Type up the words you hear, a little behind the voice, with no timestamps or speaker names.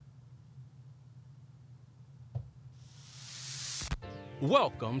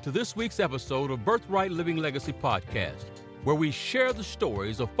Welcome to this week's episode of Birthright Living Legacy Podcast, where we share the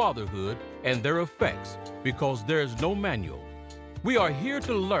stories of fatherhood and their effects because there's no manual. We are here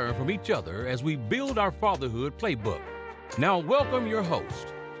to learn from each other as we build our fatherhood playbook. Now, welcome your hosts,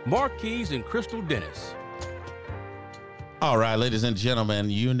 Marquise and Crystal Dennis. All right, ladies and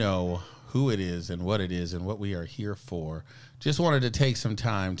gentlemen, you know who it is and what we are here for. Just wanted to take some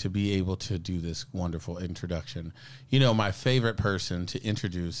time to be able to do this wonderful introduction. You know, my favorite person to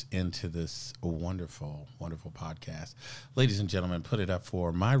introduce into this wonderful, wonderful podcast. Ladies and gentlemen, put it up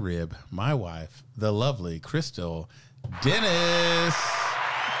for my rib, my wife, the lovely Crystal Dennis.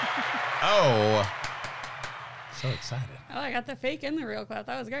 Oh, so excited. Oh, I got the fake and the real clap.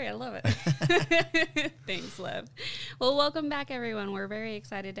 That was great. I love it. Thanks, Lev. Well, welcome back, everyone. We're very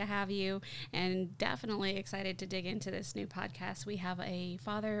excited to have you and definitely excited to dig into this new podcast. We have a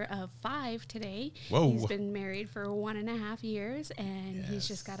father of 5 today. Whoa. He's been married for 1.5 years, and he's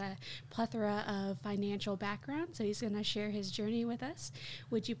just got a plethora of financial background, so he's going to share his journey with us.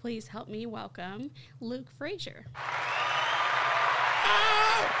 Would you please help me welcome Luke Frazier?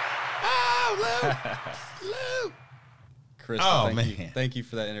 Luke! Crystal, thank you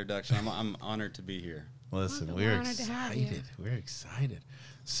for that introduction. I'm honored to be here. Listen, We're honored to have you. We're excited.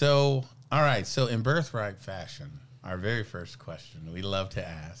 So, all right. So, in birthright fashion, our very first question we love to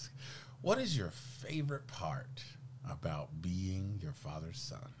ask: what is your favorite part about being your father's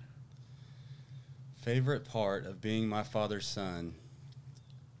son? Favorite part of being my father's son?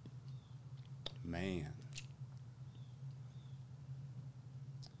 Man.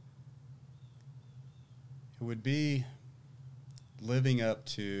 It would be living up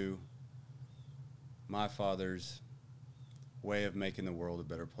to my father's way of making the world a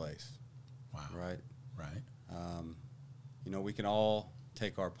better place. Wow. Right? Right. We can all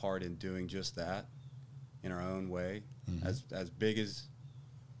take our part in doing just that in our own way, as big as,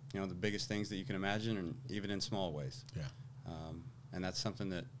 the biggest things that you can imagine, and even in small ways. Yeah. And that's something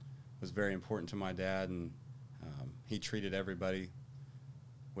that was very important to my dad, and he treated everybody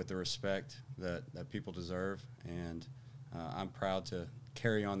with the respect that people deserve, and I'm proud to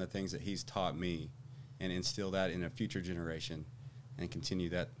carry on the things that he's taught me and instill that in a future generation and continue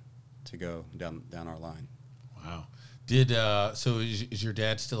that to go down our line. Wow. So is your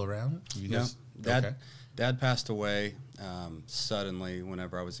dad still around? No, Dad passed away suddenly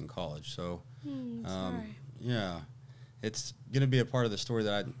whenever I was in college. So, Sorry. yeah, it's going to be a part of the story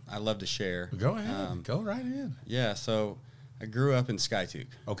that I love to share. Go ahead. Go right in. Yeah, so I grew up in Skiatook.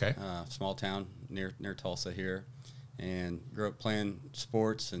 Okay. Small town near Tulsa here, and grew up playing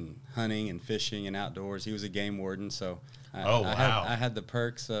sports and hunting and fishing and outdoors. He was a game warden, so I had the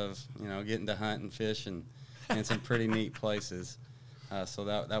perks of getting to hunt and fish and some pretty neat places. So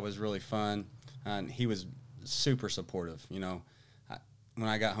that was really fun, and he was super supportive. When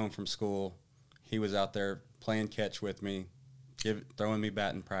I got home from school, he was out there playing catch with me, throwing me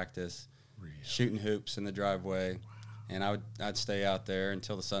batting practice, Really? Shooting hoops in the driveway. And I'd stay out there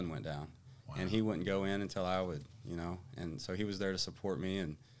until the sun went down. Wow. And he wouldn't go in until I would, And so he was there to support me,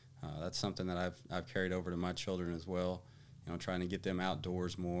 and that's something that I've carried over to my children as well. Trying to get them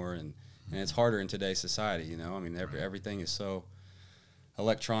outdoors more, and it's harder in today's society. Everything is so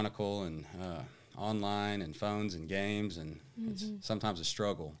electronical and online and phones and games, and it's sometimes a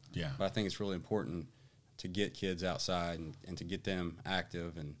struggle. Yeah. But I think it's really important to get kids outside and to get them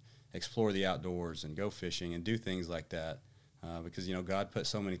active and explore the outdoors and go fishing and do things like that, because God put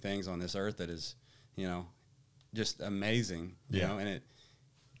so many things on this earth that is just amazing, and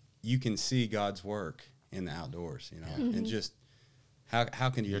you can see God's work in the outdoors, and just how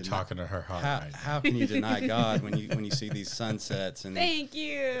can you talking to her heart right now. How can you deny God when you see these sunsets and Thank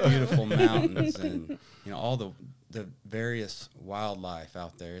you. beautiful mountains and all the various wildlife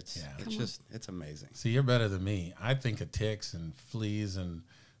out there? It's amazing. See, you're better than me. I think of ticks and fleas and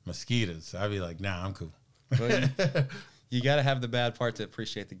mosquitoes. I'd be like, nah, I'm cool. But you got to have the bad part to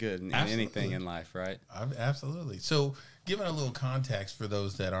appreciate the good in anything in life, right? Absolutely. So, giving a little context for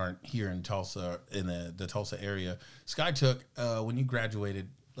those that aren't here in Tulsa, in the Tulsa area, Skiatook, when you graduated,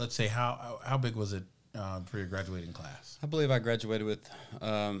 let's say, how big was it for your graduating class? I believe I graduated with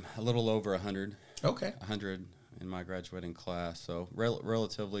a little over 100. Okay. 100 in my graduating class, so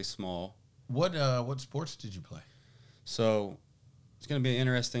relatively small. What sports did you play? So it's going to be an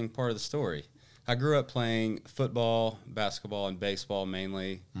interesting part of the story. I grew up playing football, basketball, and baseball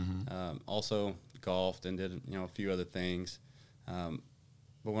mainly. Also golfed and did a few other things. But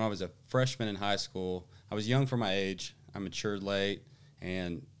when I was a freshman in high school, I was young for my age. I matured late,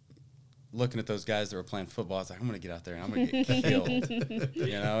 and looking at those guys that were playing football, I was like, I'm going to get out there and I'm going to get killed,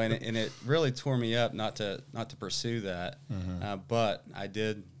 you know, and it really tore me up not to pursue that. But I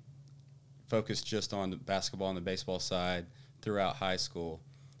did focus just on the basketball and the baseball side throughout high school.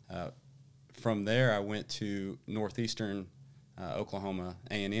 From there, I went to Northeastern Oklahoma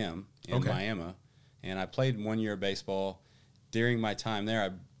A&M in Miami, and I played 1 year of baseball. During my time there, I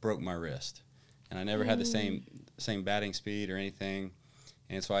broke my wrist, and I never had the same batting speed or anything.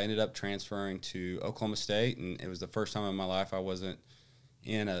 And so I ended up transferring to Oklahoma State, and it was the first time in my life I wasn't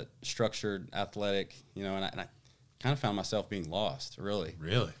in a structured athletic, you know, and I kind of found myself being lost, really.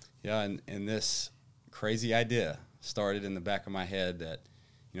 Really? Yeah, and this crazy idea started in the back of my head that,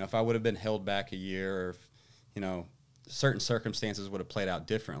 you know, if I would have been held back a year, or if, you know, certain circumstances would have played out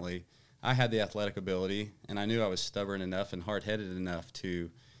differently, I had the athletic ability, and I knew I was stubborn enough and hard-headed enough to,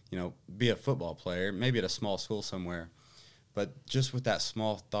 you know, be a football player, maybe at a small school somewhere. But just with that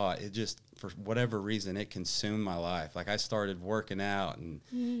small thought, it just, for whatever reason, it consumed my life. Like, I started working out,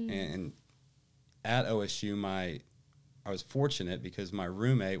 and at OSU, I was fortunate because my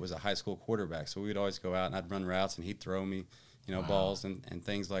roommate was a high school quarterback, so we'd always go out and I'd run routes and he'd throw me, you know, balls and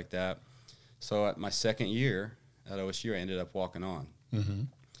things like that. So at my second year at OSU, I ended up walking on.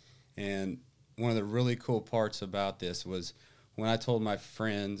 And one of the really cool parts about this was when I told my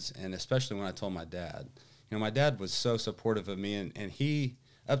friends, and especially when I told my dad. You know, my dad was so supportive of me, and he,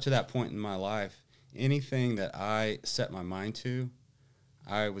 up to that point in my life, anything that I set my mind to,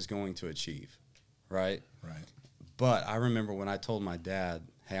 I was going to achieve, right? Right. But I remember when I told my dad,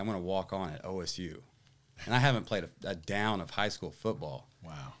 hey, I'm going to walk on at OSU, and I haven't played a down of high school football.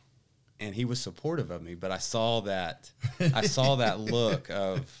 Wow. And he was supportive of me, but I saw that look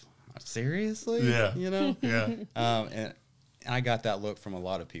of, seriously? Yeah. You know? Yeah. And I got that look from a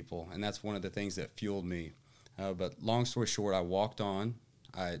lot of people, and that's one of the things that fueled me. But long story short, I walked on.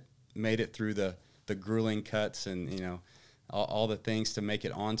 I made it through the grueling cuts and, you know, all the things to make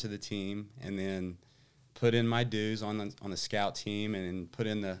it onto the team, and then put in my dues on the scout team, and put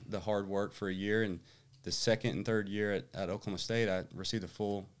in the hard work for a year. And the second and third year at Oklahoma State, I received a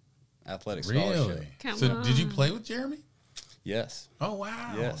full athletic scholarship. Really? Come So on. did you play with Jeremy? Yes. Oh,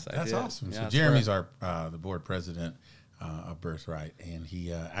 wow. Yes, I That's did. awesome. Yeah, So that's Jeremy's the board president of Birthright, and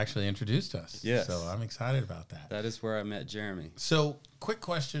he actually introduced us. Yes. So I'm excited about that. That is where I met Jeremy. So quick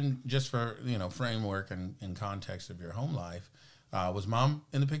question, just for, you know, framework and context of your home life. Was mom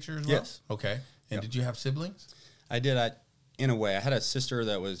in the picture as well? Yes. Okay. And did you have siblings? I did. In a way, I had a sister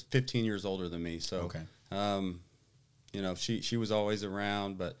that was 15 years older than me. So, Okay. You know, she was always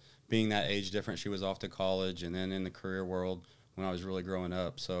around, but being that age difference, she was off to college and then in the career world when I was really growing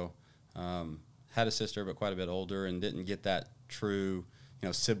up. So, had a sister, but quite a bit older, and didn't get that true, you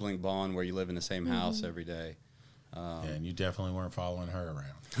know, sibling bond where you live in the same house every day. Yeah, and you definitely weren't following her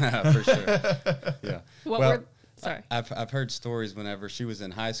around. For sure. Yeah. Sorry. I've heard stories whenever she was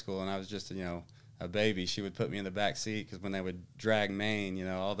in high school and I was just, you know, a baby, she would put me in the back seat because when they would drag Maine, you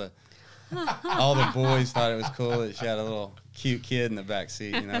know, all the boys thought it was cool that she had a little cute kid in the back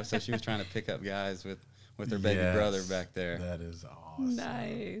seat, you know, so she was trying to pick up guys with her baby brother back there. That is awesome.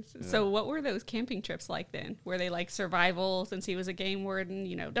 Nice. Yeah. So what were those camping trips like then? Were they like survival since he was a game warden,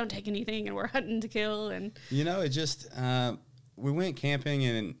 you know, don't take anything and we're hunting to kill? And you know, it just, we went camping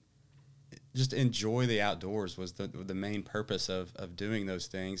and just enjoy the outdoors was the main purpose of doing those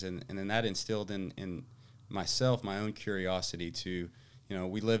things. And then that instilled in myself my own curiosity to, you know,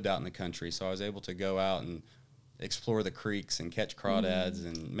 we lived out in the country, so I was able to go out and explore the creeks and catch crawdads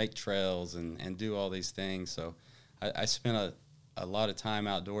and make trails and do all these things. So I spent a lot of time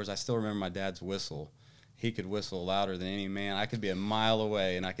outdoors. I still remember my dad's whistle. He could whistle louder than any man. I could be a mile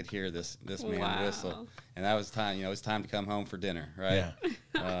away and I could hear this man whistle. And that was time, you know, it was time to come home for dinner, right?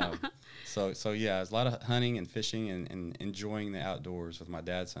 Yeah. So yeah, it was a lot of hunting and fishing and enjoying the outdoors with my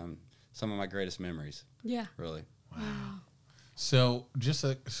dad. Some of my greatest memories. Yeah. Really. Wow. So just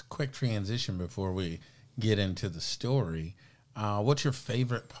a quick transition before we get into the story. What's your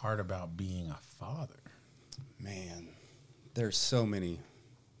favorite part about being a father? Man, there's so many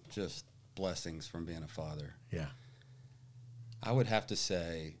just blessings from being a father. Yeah. I would have to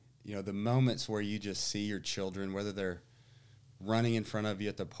say, you know, the moments where you just see your children, whether they're running in front of you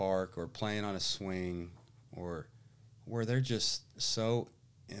at the park or playing on a swing, or where they're just so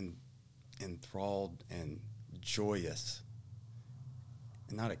enthralled and joyous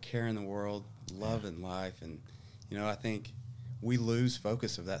and not a care in the world, love and life. And, you know, I think we lose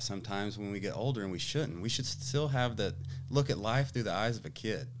focus of that sometimes when we get older, and we shouldn't. We should still have that look at life through the eyes of a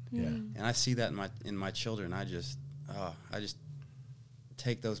kid. Yeah. And I see that in my children. I just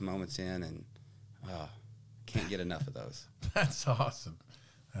take those moments in and can't get enough of those. That's awesome.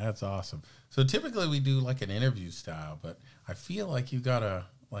 That's awesome. So typically we do like an interview style, but I feel like you got a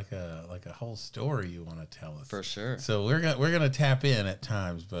whole story you want to tell us. For sure. So we're gonna tap in at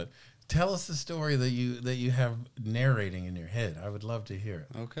times, but tell us the story that you have narrating in your head. I would love to hear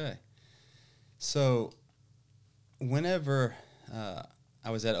it. Okay. So whenever I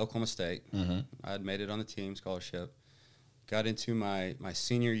was at Oklahoma State, I had made it on the team scholarship, got into my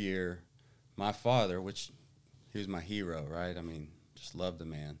senior year. My father, which he was my hero, right? I mean, just loved the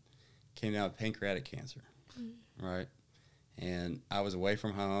man, came down with pancreatic cancer, right? And I was away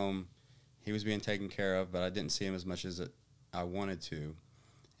from home. He was being taken care of, but I didn't see him as much as I wanted to.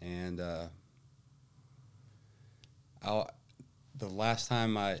 And the last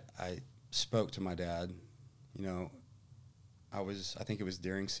time I spoke to my dad, you know, I think it was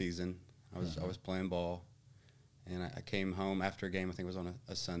during season. I was playing ball, and I came home after a game. I think it was on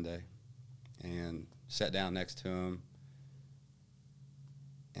a Sunday, and sat down next to him.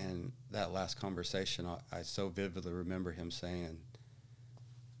 And that last conversation, I so vividly remember him saying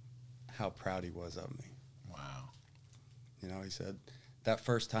how proud he was of me. Wow. You know, he said, that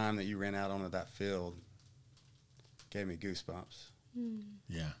first time that you ran out onto that field gave me goosebumps.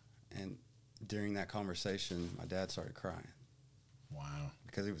 Yeah. And during that conversation, my dad started crying. Wow.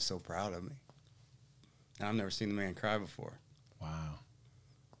 Because he was so proud of me. And I've never seen the man cry before. Wow.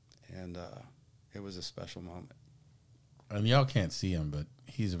 And it was a special moment. And y'all can't see him, but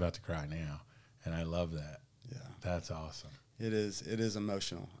he's about to cry now, and I love that. Yeah, that's awesome. It is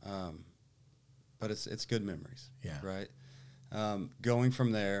emotional, but it's good memories. Yeah, right. Going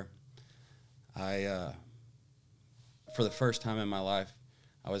from there, I for the first time in my life,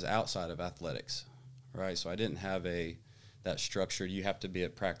 I was outside of athletics, right? So I didn't have that structured. You have to be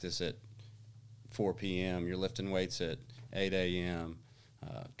at practice at 4 p.m. You're lifting weights at 8 a.m.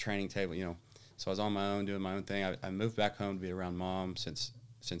 Training table, you know. So I was on my own, doing my own thing. I moved back home to be around Mom since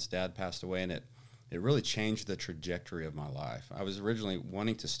Dad passed away, and it really changed the trajectory of my life. I was originally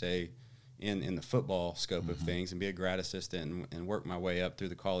wanting to stay in the football scope of things and be a grad assistant and work my way up through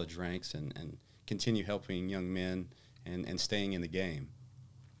the college ranks and continue helping young men and staying in the game.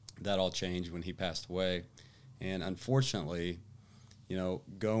 That all changed when he passed away. And unfortunately, you know,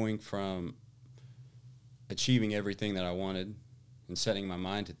 going from achieving everything that I wanted and setting my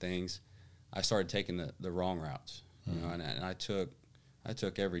mind to things, I started taking the wrong routes, you know, and I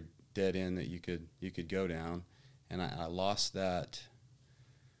took every dead end that you could go down, and I lost that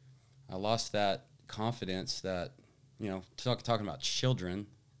confidence that, you know, talking about children,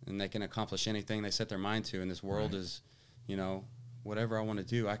 and they can accomplish anything they set their mind to, and this world is, you know, whatever I want to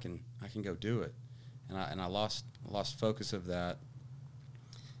do, I can go do it, and I lost focus of that,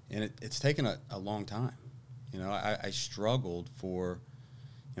 and it's taken a long time, you know. I struggled for,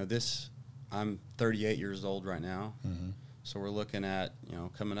 you know, this. I'm 38 years old right now, so we're looking at, you know,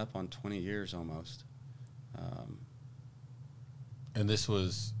 coming up on 20 years almost. And this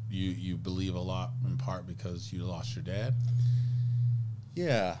was, you believe a lot in part because you lost your dad?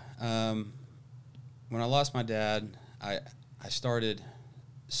 Yeah. When I lost my dad, I started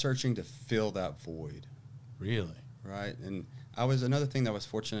searching to fill that void. Really? Right. And I was, another thing that I was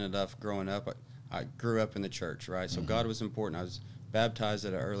fortunate enough growing up, I grew up in the church, right? So God was important. I was baptized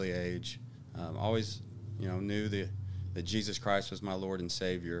at an early age. Always, you know, knew that Jesus Christ was my Lord and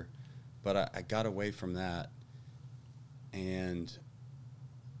Savior, but I got away from that, and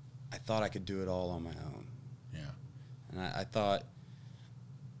I thought I could do it all on my own. Yeah. And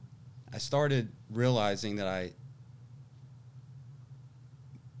I started realizing that I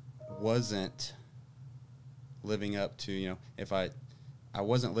wasn't living up to, you know, if I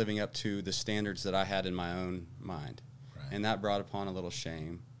wasn't living up to the standards that I had in my own mind. Right. And that brought upon a little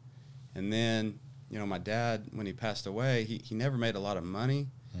shame. And then, you know, my dad, when he passed away, he never made a lot of money,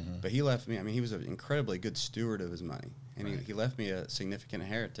 but he left me, I mean, he was an incredibly good steward of his money. And he left me a significant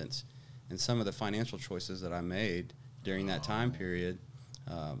inheritance. And some of the financial choices that I made during that time period,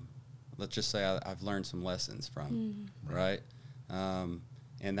 let's just say I've learned some lessons from, right?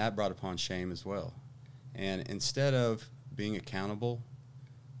 And that brought upon shame as well. And instead of being accountable,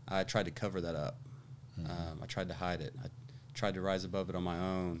 I tried to cover that up. I tried to hide it. I tried to rise above it on my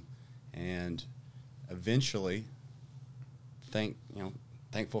own. And eventually,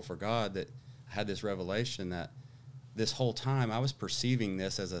 thankful for God that I had this revelation that this whole time I was perceiving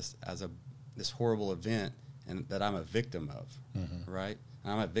this as this horrible event, and that I'm a victim of, right?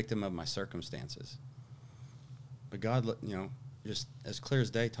 And I'm a victim of my circumstances. But God, you know, just as clear as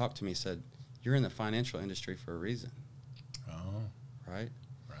day, talked to me, said, "You're in the financial industry for a reason." Oh, right.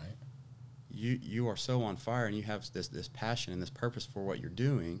 Right. You are so on fire, and you have this passion and this purpose for what you're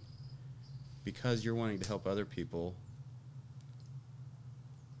doing, because you're wanting to help other people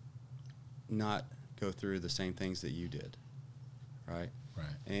not go through the same things that you did, right?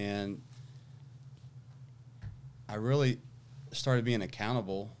 Right. And I really started being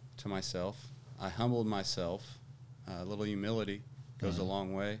accountable to myself. I humbled myself. A little humility goes a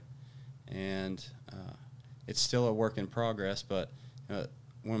long way. And it's still a work in progress, but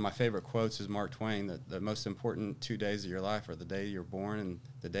one of my favorite quotes is Mark Twain, that the most important 2 days of your life are the day you're born and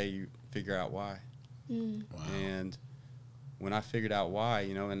the day you figure out why. Mm. Wow. And when I figured out why,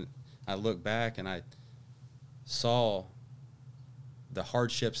 and I look back and I saw the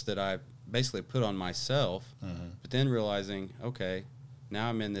hardships that I basically put on myself, but then realizing, okay, now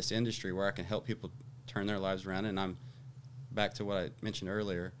I'm in this industry where I can help people turn their lives around, and I'm back to what I mentioned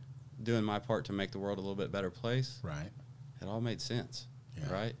earlier, doing my part to make the world a little bit better place. Right. It all made sense,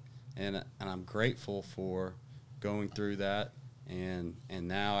 Yeah. right? And I'm grateful for going through that, and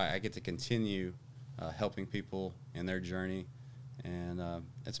now I get to continue helping people in their journey, and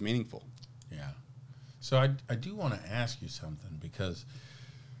it's meaningful. Yeah. So I do want to ask you something, because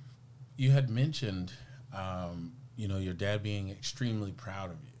you had mentioned, your dad being extremely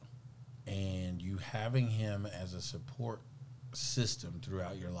proud of you, and you having him as a support system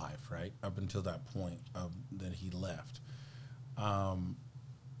throughout your life, right? Up until that point that he left.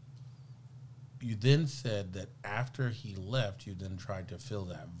 You then said that after he left, you then tried to fill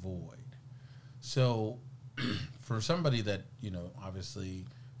that void. So for somebody that, obviously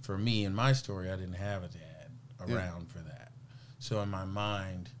for me in my story, I didn't have a dad around for that. So in my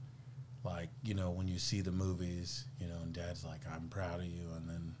mind, like, when you see the movies, and dad's like, I'm proud of you, and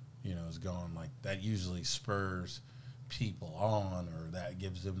then, is gone, like that usually spurs people on, or that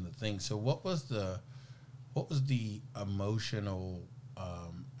gives them the thing. So what was the emotional,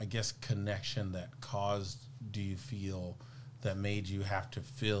 I guess, connection that do you feel, that made you have to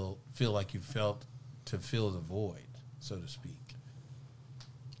feel like you felt to fill the void, so to speak?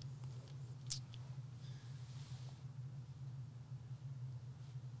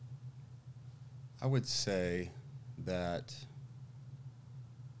 I would say that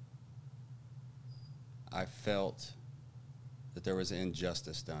I felt that there was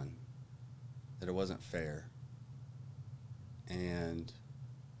injustice done, that it wasn't fair. And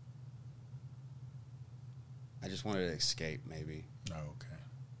I just wanted to escape, maybe. Oh, okay.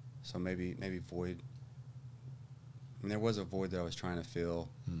 So maybe void. I mean, there was a void that I was trying to fill,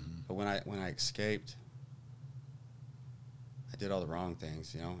 but when I escaped, I did all the wrong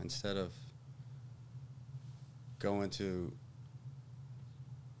things, instead of going to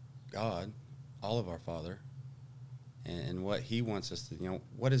God, all of our Father, and what he wants us to,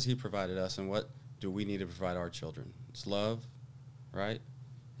 what has he provided us, and what do we need to provide our children? It's love, right?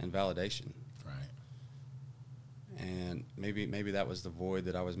 And validation. Right. And maybe that was the void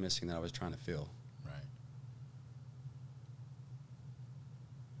that I was missing, that I was trying to fill. Right.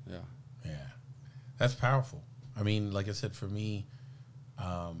 Yeah. Yeah. That's powerful. I mean, like I said, for me,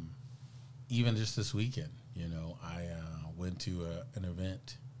 even just this weekend, I went to an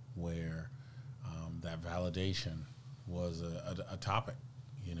event where that validation was a topic,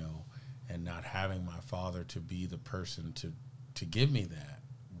 and not having my father to be the person to give me that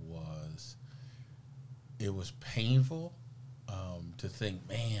was painful, to think,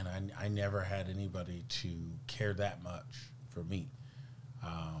 man, I never had anybody to care that much for me.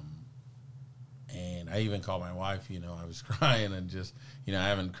 And I even called my wife, I was crying, and just, I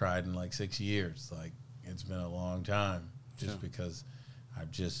haven't cried in like 6 years. Like, it's been a long time, just because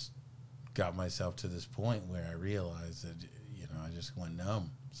I've just got myself to this point where I realized that, I just went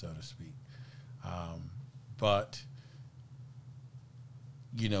numb, so to speak. But,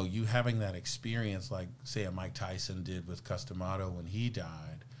 you having that experience, like, say, a Mike Tyson did with Cus D'Amato when he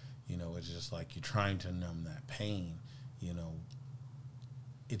died, it's just like you're trying to numb that pain,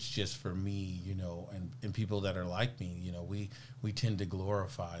 It's just, for me, and people that are like me, we tend to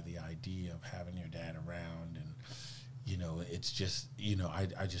glorify the idea of having your dad around, and, it's just,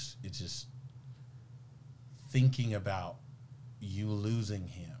 it's just thinking about you losing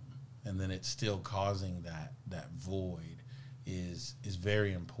him, and then it's still causing that void is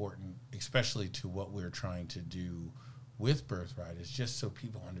very important, especially to what we're trying to do with Birthright. Is just so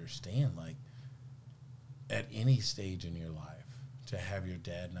people understand, like, at any stage in your life, to have your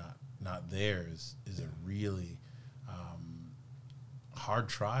dad not there is a really hard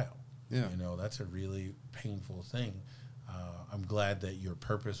trial. Yeah. That's a really painful thing. I'm glad that your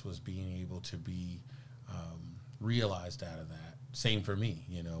purpose was being able to be realized out of that. Same for me,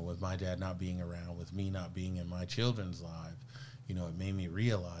 with my dad not being around, with me not being in my children's life, it made me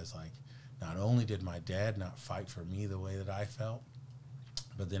realize, like, not only did my dad not fight for me the way that I felt,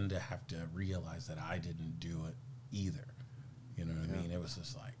 but then to have to realize that I didn't do it either. You know what I mean? It was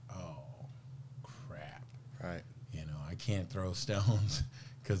just like, oh, Right. You know, I can't throw stones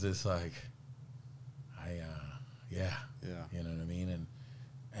because it's like, yeah. You know what I mean? And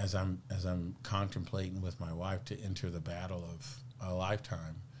as I'm contemplating with my wife to enter the battle of a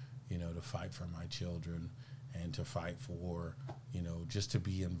lifetime, you know, to fight for my children and to fight for, you know, just to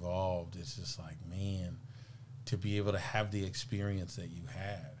be involved, it's just like, man, to be able to have the experience that you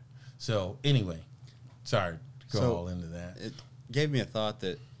had. So anyway, sorry to go all into that. It gave me a thought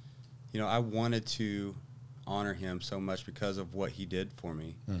that, you know, I wanted to honor him so much because of what he did for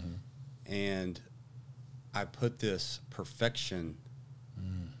me. Mm-hmm. And I put this perfection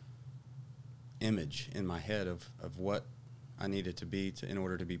image in my head of what I needed to be in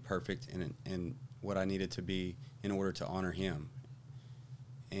order to be perfect, and what I needed to be in order to honor him.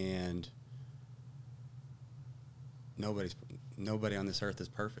 And nobody on this earth is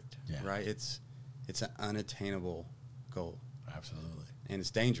perfect, right? It's an unattainable goal. Absolutely. And it's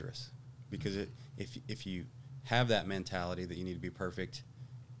dangerous because if you have that mentality that you need to be perfect,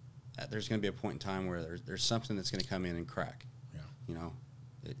 there's going to be a point in time where there's something that's going to come in and crack. Yeah. You know,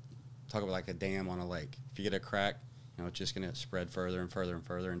 talk about like a dam on a lake. If you get a crack, you know, it's just going to spread further and further and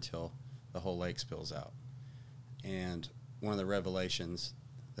further until the whole lake spills out. And one of the revelations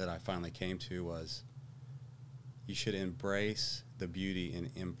that I finally came to was you should embrace the beauty in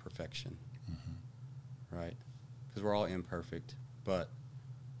imperfection, right? Because we're all imperfect, but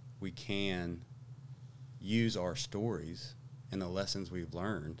we can use our stories and the lessons we've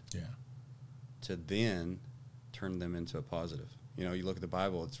learned to then turn them into a positive. You know, you look at the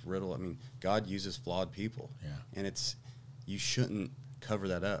Bible, it's riddled. I mean, God uses flawed people. Yeah. And you shouldn't cover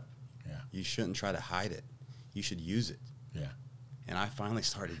that up. Yeah. You shouldn't try to hide it. You should use it. Yeah. And I finally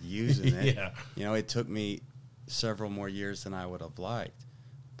started using it. Yeah. You know, it took me several more years than I would have liked.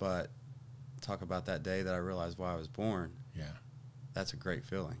 But talk about that day that I realized why I was born. Yeah. That's a great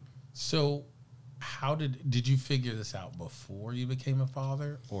feeling. So how did you figure this out before you became a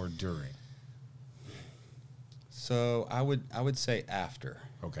father or during? So I would say after.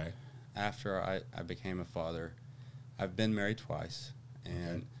 Okay. After I became a father. I've been married twice.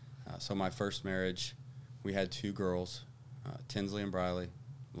 And so my first marriage, we had 2 girls, Tinsley and Briley,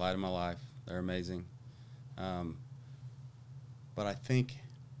 light of my life. They're amazing. But I think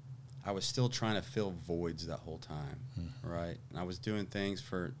I was still trying to fill voids that whole time, right? And I was doing things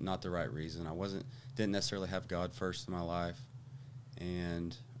for not the right reason. Didn't necessarily have God first in my life.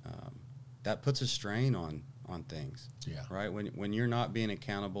 And that puts a strain on things, right? When you're not being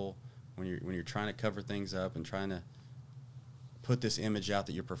accountable, when you're trying to cover things up and trying to put this image out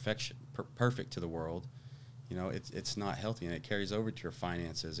that you're perfect to the world, you know, it's not healthy, and it carries over to your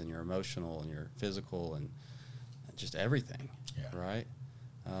finances and your emotional and your physical and just everything, right?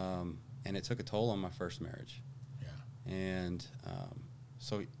 And it took a toll on my first marriage. Yeah. And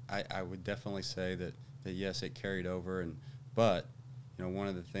so I would definitely say that yes, it carried over, but you know, one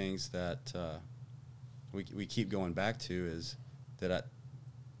of the things that we keep going back to is that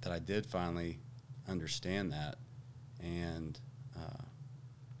I did finally understand that, and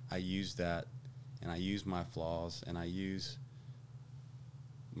I use that, and I use my flaws, and I use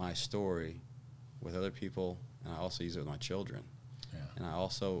my story with other people, and I also use it with my children. Yeah. And I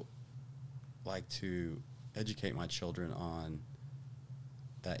also like to educate my children on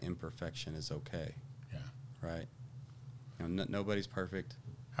that imperfection is okay. Yeah. Right? You know, nobody's perfect.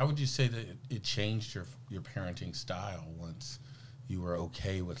 How would you say that it changed your parenting style once you were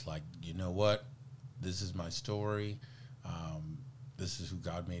okay with, like, you know what, this is my story, this is who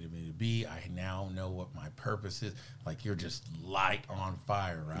God made me to be, I now know what my purpose is, like, you're just light on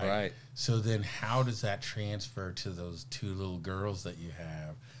fire, right? Right. So then how does that transfer to those 2 little girls that you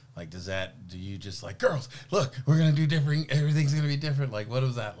have? Like, do you just like, girls, look, we're going to do different, everything's going to be different? Like, what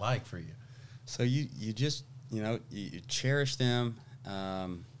was that like for you? So you just, you know, you cherish them,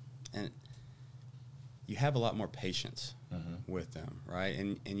 and you have a lot more patience with them, right?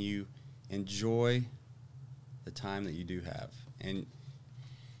 And you enjoy the time that you do have. And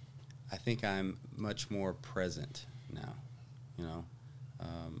I think I'm much more present now, you know.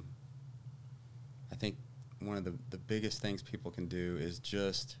 I think one of the biggest things people can do is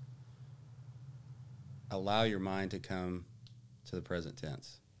just allow your mind to come to the present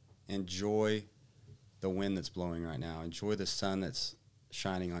tense. Enjoy the wind that's blowing right now. Enjoy the sun that's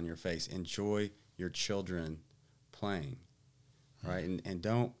shining on your face. Enjoy your children playing, right? And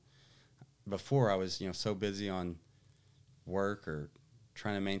don't, before I was, you know, so busy on work or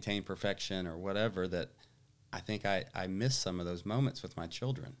trying to maintain perfection or whatever that I think I missed some of those moments with my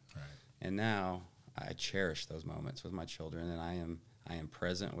children. Right. And now I cherish those moments with my children, and I am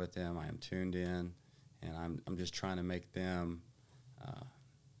present with them. I am tuned in, and I'm just trying to make them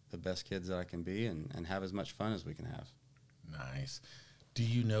the best kids that I can be and have as much fun as we can have. Nice. Do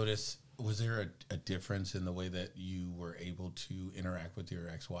you notice, was there a difference in the way that you were able to interact with your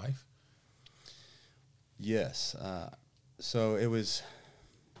ex-wife? Yes. So it was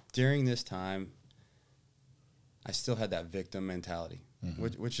during this time, I still had that victim mentality,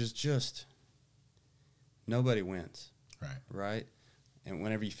 which is just, nobody wins. Right? And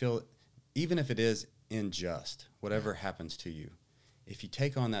whenever you feel, even if it is unjust, whatever happens to you, if you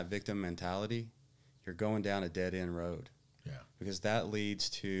take on that victim mentality, you're going down a dead-end road. Yeah. Because that leads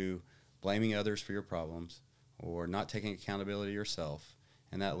to blaming others for your problems or not taking accountability yourself,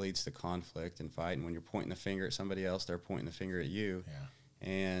 and that leads to conflict and fight. And when you're pointing the finger at somebody else, they're pointing the finger at you. Yeah.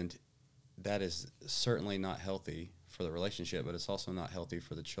 And that is certainly not healthy for the relationship, but it's also not healthy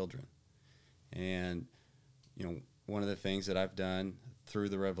for the children. And, you know, one of the things that I've done through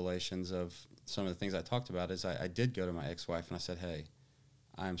the revelations of some of the things I talked about is I did go to my ex-wife and I said, hey,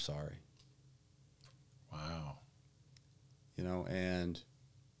 I'm sorry. Wow. You know, and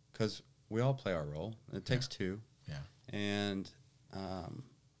because we all play our role. It takes two. Yeah. And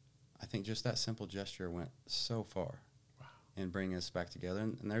I think just that simple gesture went so far in bringing us back together.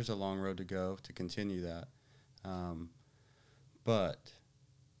 And there's a long road to go to continue that. But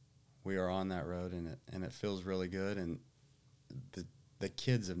we are on that road, and it feels really good. And the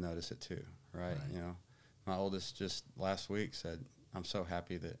kids have noticed it too, right? You know, my oldest just last week said, I'm so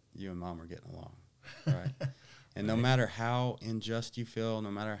happy that you and Mom are getting along, right? And no matter how unjust you feel,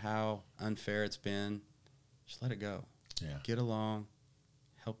 no matter how unfair it's been, just let it go. Yeah. Get along,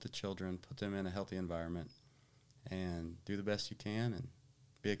 help the children, put them in a healthy environment, and do the best you can, and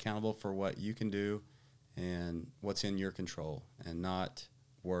be accountable for what you can do and what's in your control, and not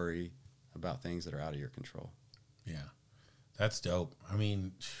worry about things that are out of your control. Yeah. That's dope. I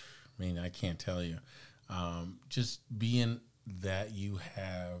mean, I can't tell you. Just being that you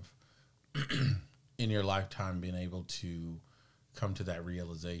have in your lifetime been able to come to that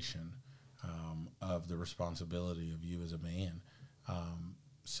realization of the responsibility of you as a man.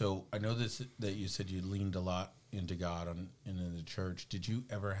 So I know that you said you leaned a lot into God and in the church. Did you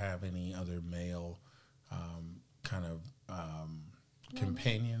ever have any other male kind of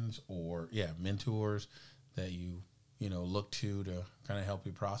companions or mentors that you look to kind of help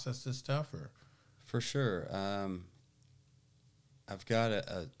you process this stuff? Or for sure, I've got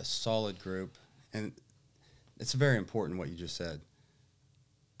a solid group, and it's very important what you just said.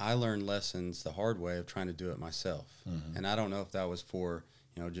 I learned lessons the hard way of trying to do it myself, and I don't know if that was for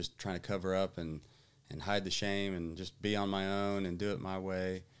just trying to cover up and hide the shame and just be on my own and do it my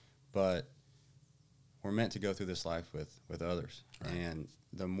way, but we're meant to go through this life with others. Right. And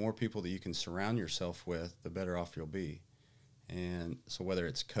the more people that you can surround yourself with, the better off you'll be. And so whether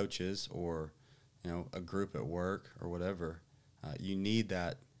it's coaches or, a group at work or whatever, you need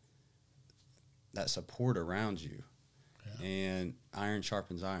that support around you. Yeah. And iron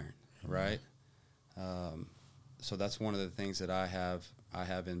sharpens iron, right? So that's one of the things that I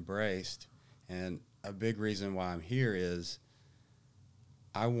have embraced. And a big reason why I'm here is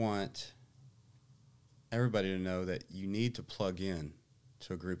I want everybody to know that you need to plug in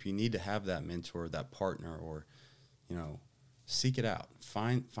to a group. You need to have that mentor, that partner, or, seek it out.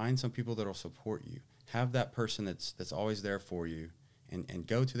 Find some people that will support you. Have that person that's always there for you, and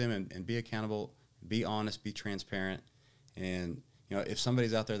go to them and be accountable, be honest, be transparent. And, if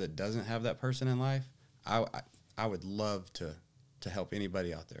somebody's out there that doesn't have that person in life, I would love to help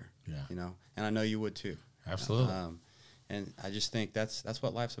anybody out there. Yeah. And I know you would too. Absolutely. And I just think that's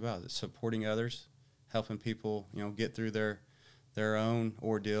what life's about. It's supporting others, helping people, get through their own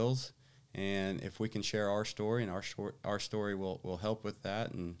ordeals. And if we can share our story, and our story will help with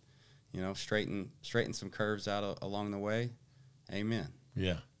that, and straighten some curves out along the way. Amen.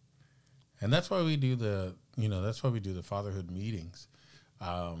 Yeah. And that's why we do the fatherhood meetings.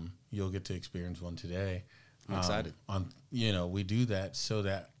 You'll get to experience one today. I'm excited. We do that so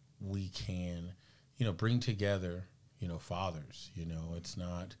that we can, bring together, fathers. It's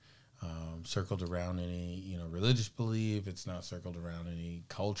not circled around any, religious belief. It's not circled around any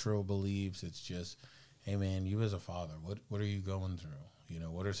cultural beliefs. It's just, hey man, you as a father, what are you going through?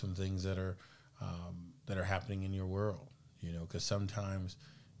 What are some things that are happening in your world? Because sometimes,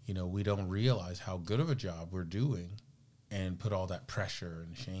 we don't realize how good of a job we're doing and put all that pressure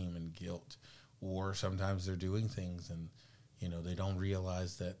and shame and guilt. Or sometimes they're doing things and, they don't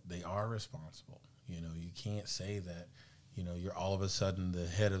realize that they are responsible. You can't say that, you're all of a sudden the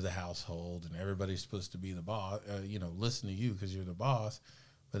head of the household and everybody's supposed to be the boss, listen to you because you're the boss.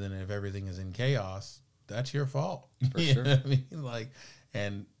 But then if everything is in chaos, that's your fault. For sure.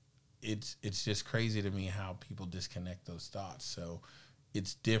 And it's just crazy to me how people disconnect those thoughts. So,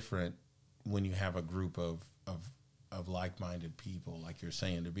 it's different when you have a group of like-minded people, like you're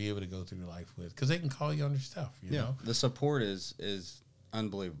saying, to be able to go through life with, because they can call you on your stuff, you know? The support is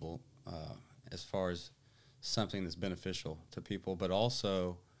unbelievable as far as something that's beneficial to people, but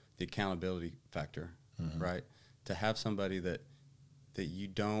also the accountability factor, right? To have somebody that you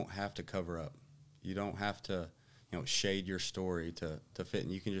don't have to cover up. You don't have to, shade your story to fit,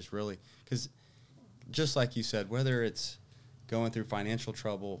 and you can just really, because just like you said, whether it's going through financial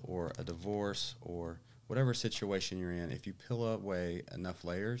trouble or a divorce or whatever situation you're in, if you peel away enough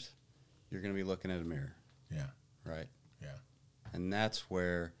layers, you're going to be looking at a mirror. Yeah. Right? Yeah. And that's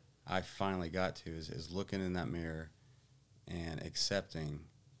where I finally got to is looking in that mirror and accepting,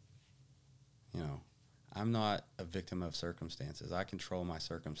 I'm not a victim of circumstances. I control my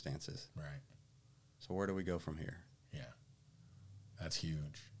circumstances. Right. So where do we go from here? Yeah. That's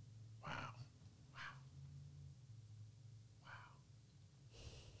huge. Wow.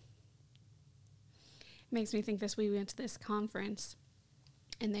 Makes me think this. We went to this conference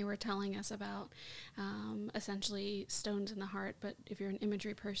and they were telling us about essentially stones in the heart. But if you're an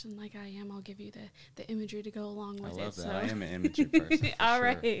imagery person like I am, I'll give you the imagery to go along with it. I love that. So. I am an imagery person. All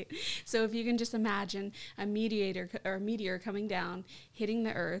right. So if you can just imagine a meteor coming down, hitting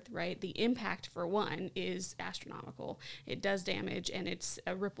the earth, right? The impact, for one, is astronomical. It does damage, and it's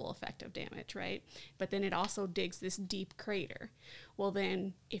a ripple effect of damage, right? But then it also digs this deep crater. Well,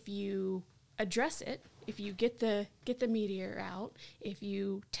 then if you address it, if you get the meteor out, if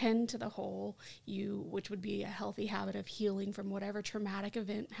you tend to the hole, which would be a healthy habit of healing from whatever traumatic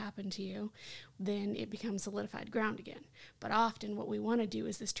event happened to you, then it becomes solidified ground again. But often what we want to do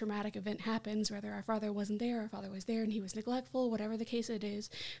is this traumatic event happens, whether our father wasn't there, our father was there and he was neglectful, whatever the case it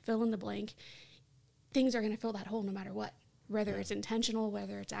is, fill in the blank, things are going to fill that hole no matter what. Whether it's intentional,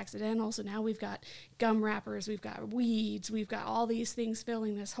 whether it's accidental. So now we've got gum wrappers, we've got weeds, we've got all these things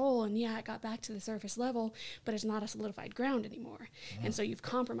filling this hole. And yeah, it got back to the surface level, but it's not a solidified ground anymore. And so you've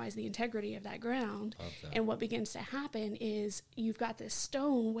compromised the integrity of that ground. And what begins to happen is you've got this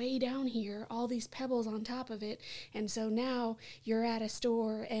stone way down here, all these pebbles on top of it. And so now you're at a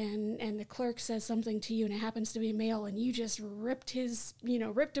store and the clerk says something to you and it happens to be male and you just ripped him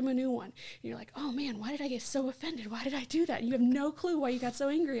a new one. And you're like, oh man, why did I get so offended? Why did I do that? You have no clue why you got so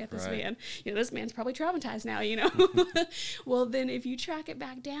angry at this man. This man's probably traumatized now, Well, then if you track it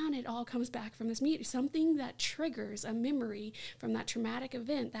back down, it all comes back from this meteor. Something that triggers a memory from that traumatic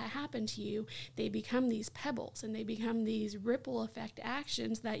event that happened to you, they become these pebbles and they become these ripple effect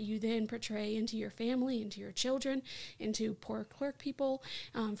actions that you then portray into your family, into your children, into poor clerk people,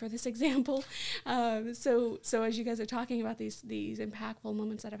 for this example. So as you guys are talking about these impactful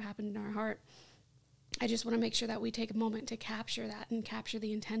moments that have happened in our heart, I just want to make sure that we take a moment to capture that and capture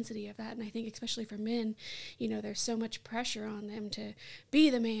the intensity of that. And I think especially for men, there's so much pressure on them to be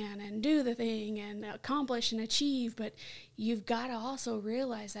the man and do the thing and accomplish and achieve. But you've got to also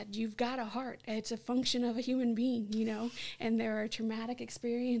realize that you've got a heart. It's a function of a human being, and there are traumatic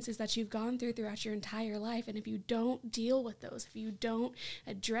experiences that you've gone throughout your entire life. And if you don't deal with those, if you don't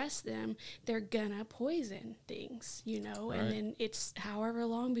address them, they're gonna poison things, Right. And then it's however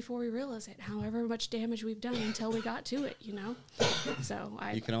long before we realize it, however much damage we've done until we got to it, So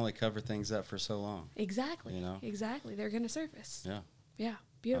you can only cover things up for so long. Exactly. Exactly. They're going to surface. Yeah. Yeah.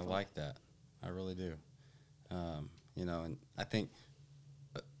 Beautiful. I like that. I really do. And I think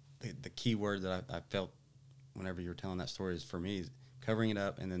the key word that I felt whenever you were telling that story is, for me, is covering it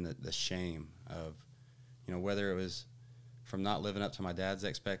up, and then the shame of, whether it was from not living up to my dad's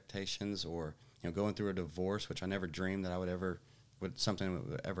expectations or, going through a divorce, which I never dreamed that something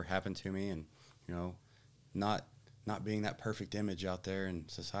would ever happen to me, and, not being that perfect image out there in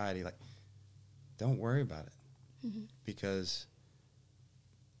society. Like, don't worry about it. Mm-hmm. Because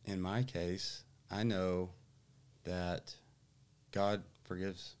in my case, I know that God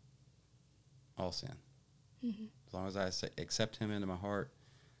forgives all sin. Mm-hmm. As long as I accept him into my heart,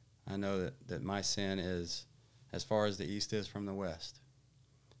 I know that my sin is as far as the east is from the west.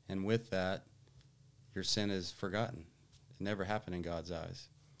 And with that, your sin is forgotten. It never happened in God's eyes.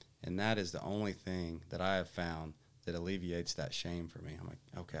 And that is the only thing that I have found that alleviates that shame for me. I'm like,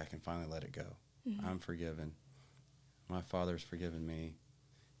 okay, I can finally let it go. Mm-hmm. I'm forgiven. My Father's forgiven me.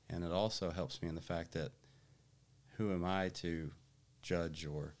 And it also helps me in the fact that who am I to judge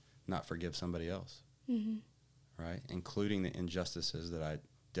or not forgive somebody else, mm-hmm. right? Including the injustices that I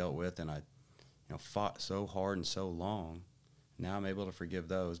dealt with and I fought so hard and so long. Now I'm able to forgive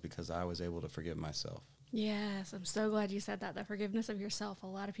those because I was able to forgive myself. Yes, I'm so glad you said that, the forgiveness of yourself. A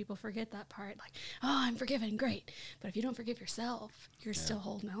lot of people forget that part. Like, oh, I'm forgiven, great. But if you don't forgive yourself, you're still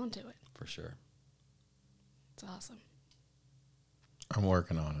holding on to it. For sure. It's awesome. I'm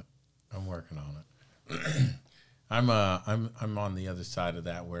working on it. I'm on the other side of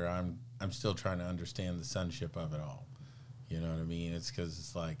that where I'm still trying to understand the sonship of it all. You know what I mean? It's because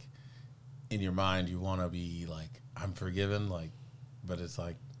it's like in your mind you want to be like I'm forgiven, like, but it's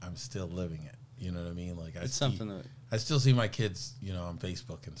like I'm still living it. You know what I mean? Like I still see my kids, you know, on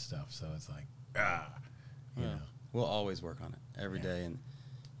Facebook and stuff. So it's like you know. We'll always work on it every day, and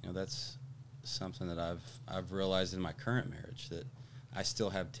you know that's something that I've realized in my current marriage that I still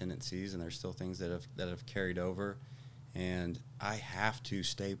have tendencies, and there's still things that have carried over, and I have to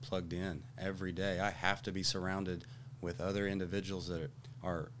stay plugged in every day. I have to be surrounded with other individuals that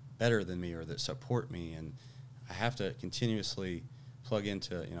are better than me or that support me, and I have to continuously plug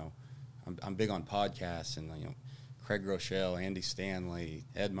into, you know, I'm big on podcasts, and you know, Craig Groeschel, Andy Stanley,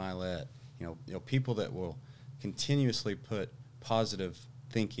 Ed Milet, you know, people that will continuously put positive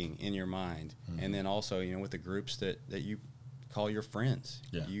thinking in your mind, and then also, you know, with the groups that you call your friends.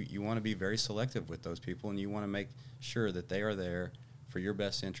 Yeah. You want to be very selective with those people, and you want to make sure that they are there for your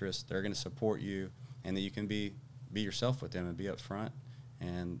best interest. They're going to support you, and that you can be yourself with them and be up front,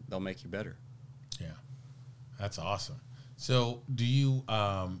 and they'll make you better. Yeah, that's awesome. So do you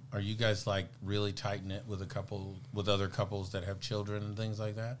are you guys like really tight knit with other couples that have children and things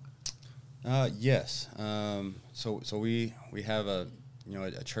like that? Yes. So we have a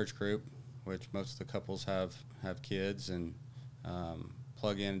church group, which most of the couples have kids and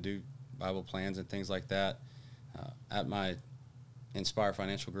plug in and do Bible plans and things like that. At my Inspire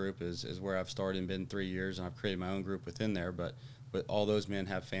Financial Group is where I've started and been 3 years, and I've created my own group within there. But all those men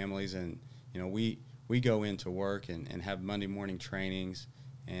have families, and you know we go into work and have Monday morning trainings,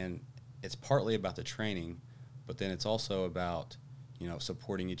 and it's partly about the training, but then it's also about, you know,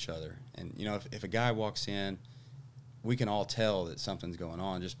 supporting each other. And you know, if a guy walks in, we can all tell that something's going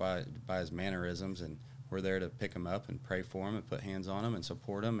on just by his mannerisms, and we're there to pick him up and pray for him and put hands on him and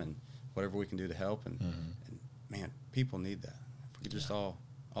support him and whatever we can do to help. And, and man, people need that. If we could just all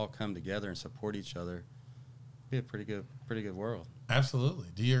come together and support each other, it'd be a pretty good world. Absolutely.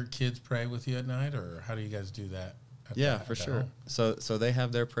 Do your kids pray with you at night, or how do you guys do that? For sure. Home? So they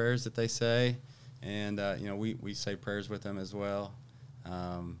have their prayers that they say, and you know, we say prayers with them as well.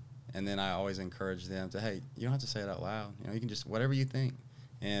 And then I always encourage them to, hey, you don't have to say it out loud. You know, you can just whatever you think,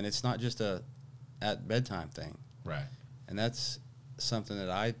 and it's not just a at bedtime thing. Right. And that's something that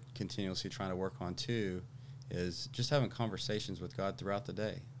I continuously trying to work on too, is just having conversations with God throughout the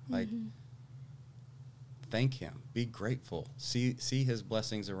day. Like, thank Him, be grateful, see His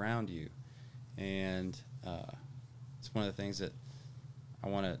blessings around you, and it's one of the things that I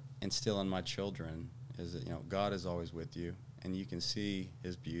want to instill in my children is that, you know, God is always with you, and you can see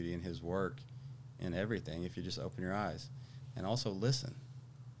His beauty and His work in everything if you just open your eyes, and also listen.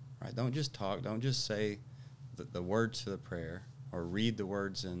 Right? Don't just talk. Don't just say the words to the prayer or read the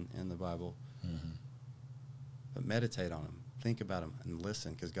words in the Bible, but meditate on them, think about them, and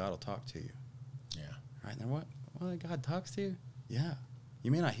listen, because God will talk to you. Yeah. Right? And what? Well, God talks to you? Yeah. You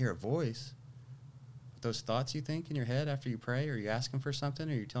may not hear a voice, but those thoughts you think in your head after you pray, or you ask Him for something,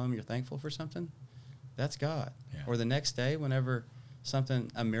 or you tell Him you're thankful for something, that's God. Yeah. Or the next day, whenever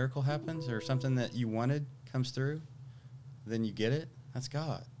a miracle happens or something that you wanted comes through, then you get it, that's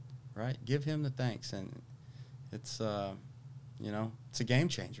God. Right? Give Him the thanks, and it's you know, it's a game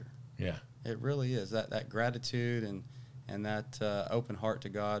changer. Yeah, it really is. That gratitude and that open heart to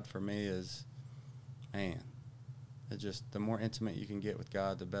God for me is, man, it just, the more intimate you can get with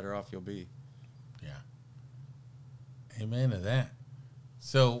God, the better off you'll be. Yeah. Amen to that.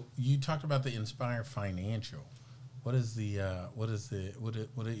 So you talked about the Inspire Financial. What do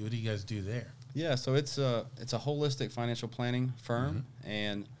you guys do there? Yeah, so it's a holistic financial planning firm,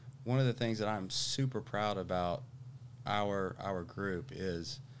 and one of the things that I'm super proud about our group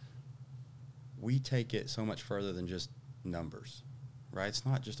is we take it so much further than just numbers, right? It's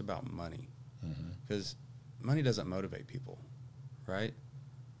not just about money, because money doesn't motivate people, right?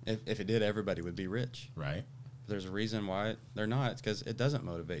 If it did, everybody would be rich. Right. But there's a reason why they're not. It's because it doesn't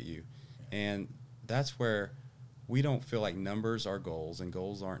motivate you. Yeah. And that's where we don't feel like numbers are goals and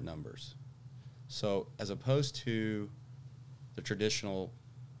goals aren't numbers. So as opposed to the traditional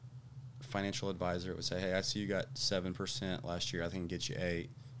financial advisor, it would say, hey, I see you got 7% last year. I think get you 8%.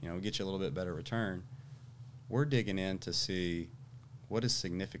 You know, get you a little bit better return. We're digging in to see what is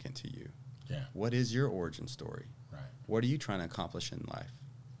significant to you. Yeah. What is your origin story? Right. What are you trying to accomplish in life?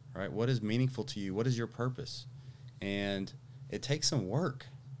 Right? What is meaningful to you? What is your purpose? And it takes some work.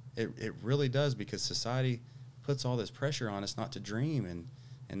 It really does, because society puts all this pressure on us not to dream and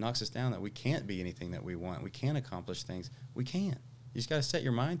knocks us down, that we can't be anything that we want. We can't accomplish things. We can't. You just got to set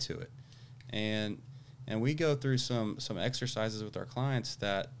your mind to it. And And we go through some exercises with our clients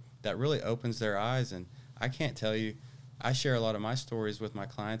that really opens their eyes. And I can't tell you, I share a lot of my stories with my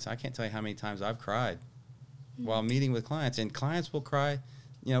clients. I can't tell you how many times I've cried while meeting with clients. And clients will cry.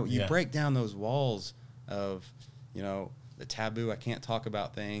 You break down those walls of, the taboo, I can't talk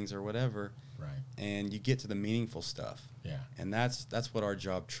about things or whatever. Right. And you get to the meaningful stuff. Yeah. And that's what our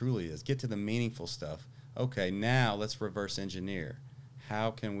job truly is. Get to the meaningful stuff. Okay, now let's reverse engineer.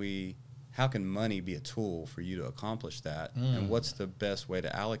 How can money be a tool for you to accomplish that? And what's the best way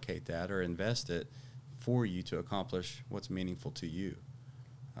to allocate that or invest it for you to accomplish what's meaningful to you?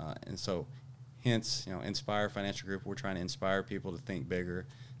 And so, hence, Inspire Financial Group, we're trying to inspire people to think bigger,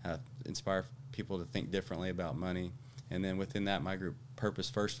 inspire people to think differently about money. And then within that, my group, Purpose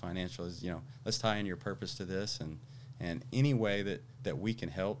First Financial, is, let's tie in your purpose to this. And any way that we can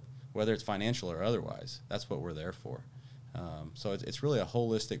help, whether it's financial or otherwise, that's what we're there for. So it's really a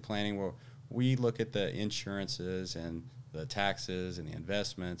holistic planning where we look at the insurances and the taxes and the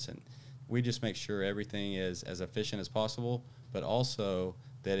investments, and we just make sure everything is as efficient as possible, but also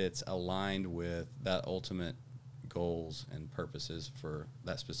that it's aligned with that ultimate goals and purposes for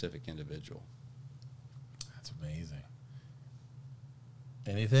that specific individual. That's amazing.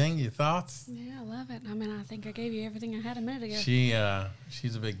 Anything? Your thoughts? Yeah, I love it. I mean, I think I gave you everything I had a minute ago.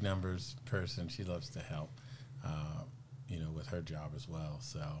 She's a big numbers person. She loves to help, with her job as well.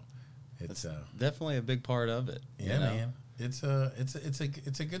 So it's definitely a big part of it. Yeah, man. It's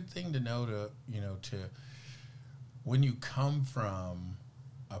a good thing to know to when you come from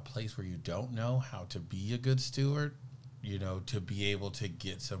a place where you don't know how to be a good steward, to be able to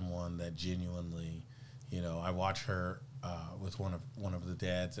get someone that genuinely, I watch her with one of the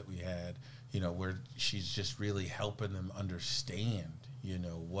dads that we had, where she's just really helping them understand,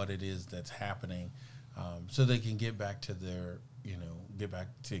 what it is that's happening, so they can get back to their, get back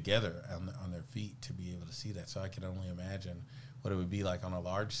together on their feet to be able to see that. So I can only imagine what it would be like on a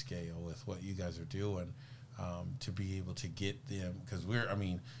large scale with what you guys are doing, to be able to get them, because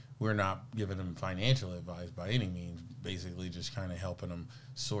we're not giving them financial advice by any means, basically just kind of helping them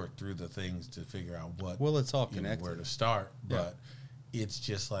sort through the things to figure out it's all connected, where to start. But it's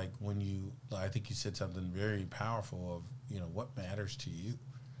just like I think you said something very powerful of, what matters to you,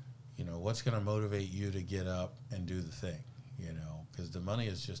 what's going to motivate you to get up and do the thing, because the money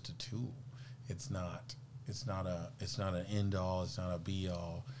is just a tool. It's not an end all. It's not a be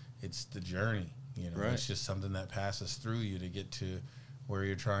all. It's the journey. Right. It's just something that passes through you to get to where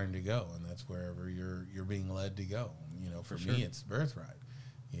you're trying to go, and that's wherever you're being led to go. For me, it's birthright.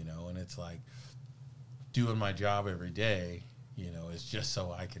 And it's like doing my job every day. Is just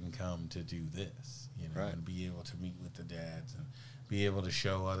so I can come to do this. Right. And be able to meet with the dads and be able to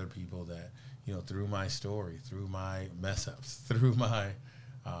show other people that through my story, through my mess ups, through my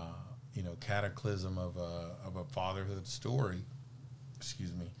cataclysm of a fatherhood story.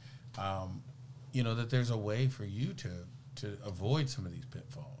 Excuse me. That there's a way for you to avoid some of these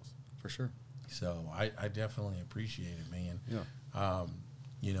pitfalls. For sure. So I definitely appreciate it, man.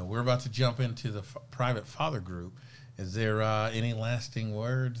 Yeah. We're about to jump into the private father group. Is there any lasting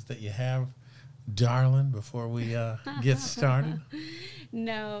words that you have, darling, before we get started?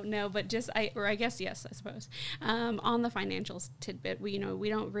 No, but I guess yes, I suppose. On the financials tidbit, we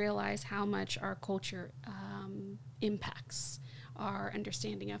don't realize how much our culture impacts our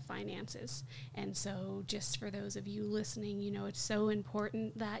understanding of finances. And so just for those of you listening, it's so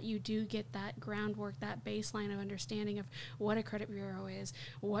important that you do get that groundwork, that baseline of understanding of what a credit bureau is,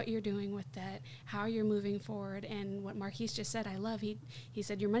 what you're doing with debt, how you're moving forward. And what Marquise just said, I love, he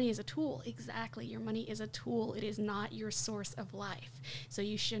said, your money is a tool. Exactly. Your money is a tool. It is not your source of life. So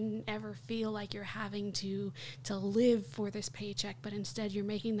you shouldn't ever feel like you're having to live for this paycheck, but instead you're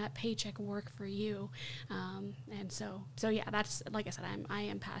making that paycheck work for you. And so yeah, that's, like I said, I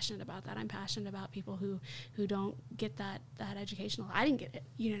am passionate about that. I'm passionate about people who don't get that educational. I didn't get it.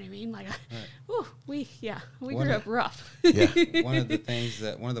 You know what I mean? Like, we grew up rough. Yeah. One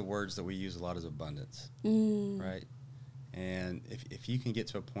of the words that we use a lot is abundance, right? And if you can get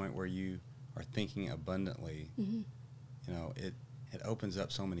to a point where you are thinking abundantly, it opens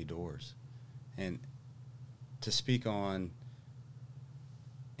up so many doors. And to speak on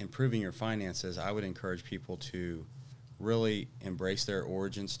improving your finances, I would encourage people to really embrace their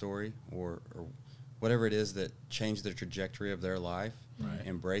origin story or whatever it is that changed the trajectory of their life. Right.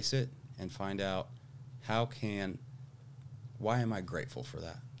 Embrace it and find out why am I grateful for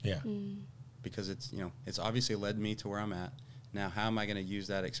that? Yeah. Because it's obviously led me to where I'm at. Now, how am I going to use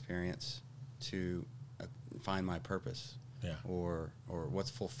that experience to find my purpose? Yeah. Or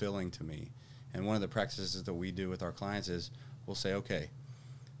what's fulfilling to me? And one of the practices that we do with our clients is we'll say, okay,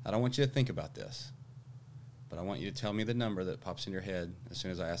 I don't want you to think about this. but I want you to tell me the number that pops in your head as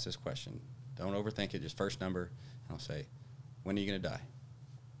soon as I ask this question. Don't overthink it, just first number. And I'll say, when are you going to die?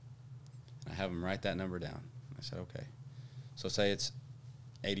 And I have them write that number down. I said, okay. So say it's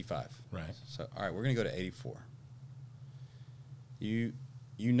 85. Right. So, all right, we're going to go to 84. You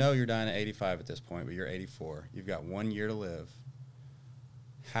know you're dying at 85 at this point, but you're 84. You've got 1 year to live.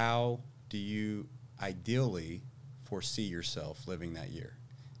 How do you ideally foresee yourself living that year?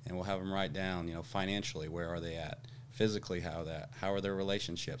 And we'll have them write down, financially, where are they at? Physically, how are their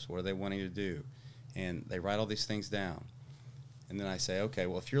relationships? What are they wanting to do? And they write all these things down. And then I say, okay,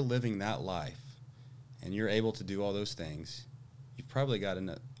 well, if you're living that life and you're able to do all those things, you've probably got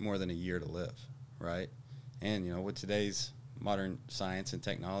more than a year to live, right? And, with today's modern science and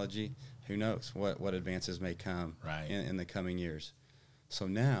technology, who knows what advances may come in the coming years. So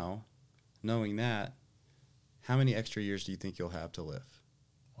now, knowing that, how many extra years do you think you'll have to live?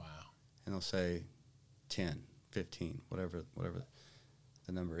 Wow. And they'll say 10, 15, whatever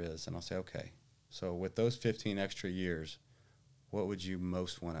the number is. And I'll say, okay, so with those 15 extra years, what would you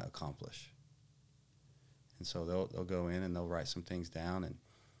most want to accomplish? And so they'll go in and they'll write some things down, and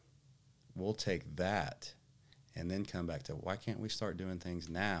we'll take that and then come back to, why can't we start doing things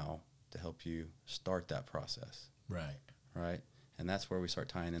now to help you start that process? Right? And that's where we start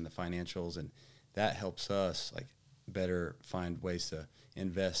tying in the financials, and that helps us better find ways to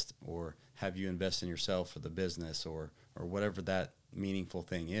invest, or have you invest in yourself or the business or whatever that meaningful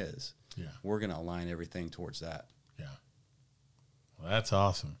thing is. Yeah. We're going to align everything towards that. Yeah. Well, that's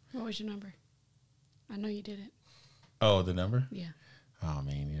awesome. What was your number? I know you did it. Oh, the number? Yeah. Oh,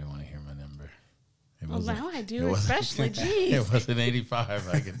 man, you don't want to hear my number. Well, now I do, especially. Geez. It wasn't 85.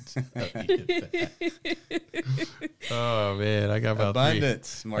 I can tell you that. Oh, man, I got about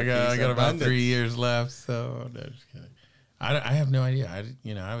abundance. I got about 3 years left. So no, just kidding. I have no idea.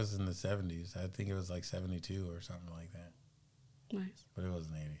 I was in the 70s. I think it was like 72 or something like that. Nice. But it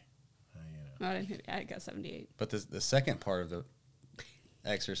wasn't 80. I got 78. But the second part of the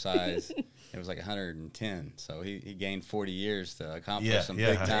exercise, it was like 110. So he gained 40 years to accomplish some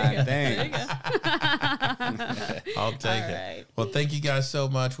big time things. I'll take it. Right. Well, thank you guys so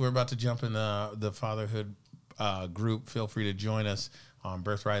much. We're about to jump in the fatherhood group. Feel free to join us on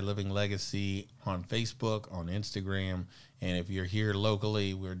Birthright Living Legacy on Facebook, on Instagram. And if you're here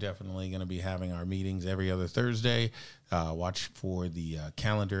locally, we're definitely going to be having our meetings every other Thursday. Watch for the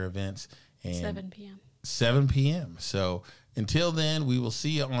calendar events. And 7 p.m. 7 p.m. So until then, we will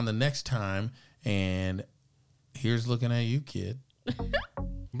see you on the next time. And here's looking at you, kid.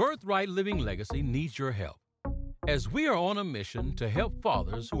 Birthright Living Legacy needs your help, as we are on a mission to help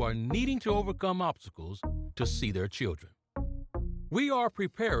fathers who are needing to overcome obstacles to see their children. We are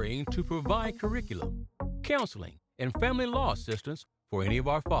preparing to provide curriculum, counseling, and family law assistance for any of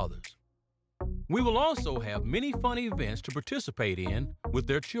our fathers. We will also have many fun events to participate in with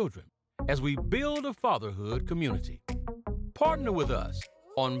their children as we build a fatherhood community. Partner with us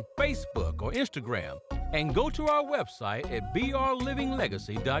on Facebook or Instagram, and go to our website at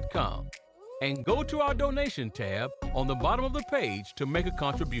brlivinglegacy.com and go to our donation tab on the bottom of the page to make a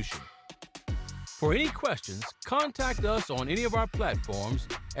contribution. For any questions, contact us on any of our platforms,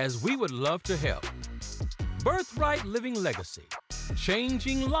 as we would love to help. Birthright Living Legacy,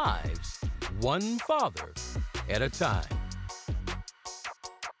 changing lives one father at a time.